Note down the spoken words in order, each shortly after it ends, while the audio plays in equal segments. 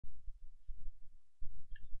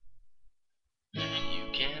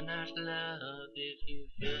love if you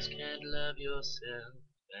first can't love yourself.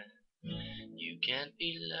 And you can't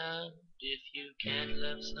be loved if you can't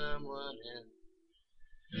love someone else.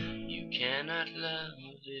 You cannot love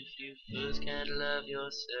if you first can't love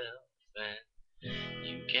yourself. And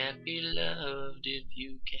you can't be loved if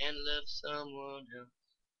you can't love someone else.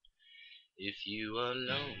 If you are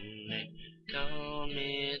lonely, call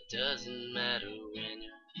me, it doesn't matter when.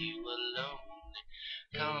 If you are lonely,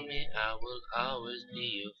 call me, I will always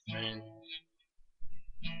be your friend.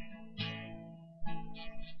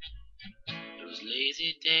 Those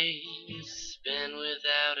lazy days spent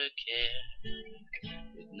without a care,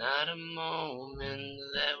 with not a moment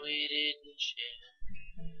that we didn't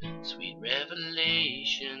share. Sweet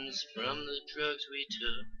revelations from the drugs we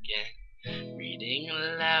took, and reading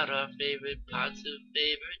aloud our favorite parts of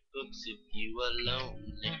favorite books. If you are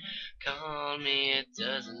lonely, call me, it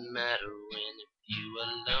doesn't matter when. If you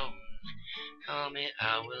are lonely, call me,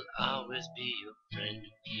 I will always be your friend.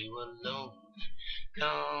 If you are lonely,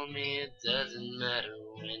 call me, it doesn't matter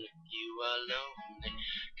when. If you are lonely,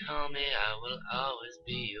 call me, I will always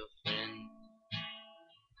be your friend.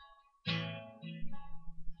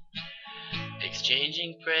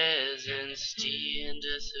 Exchanging presents, tea and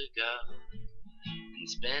a cigar, and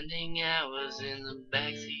spending hours in the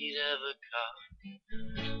backseat of a car,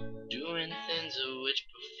 doing things of which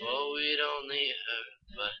before we'd only heard.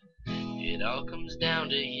 But it all comes down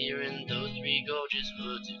to hearing those three gorgeous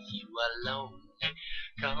words. If you are lonely,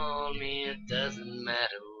 call me, it doesn't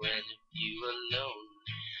matter when. If you are lonely,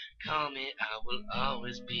 call me, I will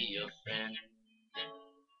always be your friend.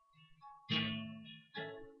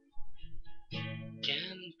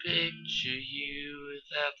 Can't picture you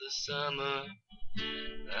without the summer.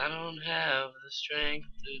 I don't have the strength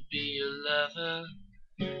to be your lover.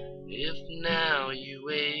 If now you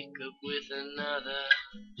wake up with another,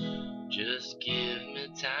 just give me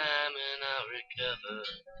time and I'll recover.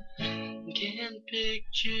 Can't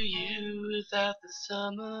picture you without the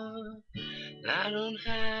summer. I don't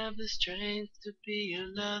have the strength to be your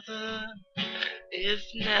lover. If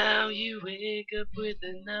now you wake up with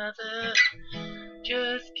another,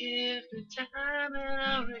 just give me time and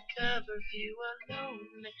I'll recover. If you are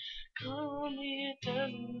lonely, call me, it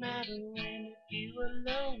doesn't matter when. If you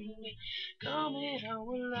are lonely, call me, I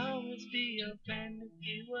will always be your friend. If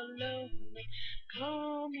you are lonely,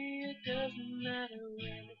 call me, it doesn't matter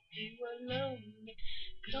when. If you are lonely,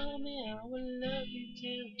 call me, I will love you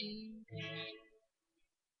till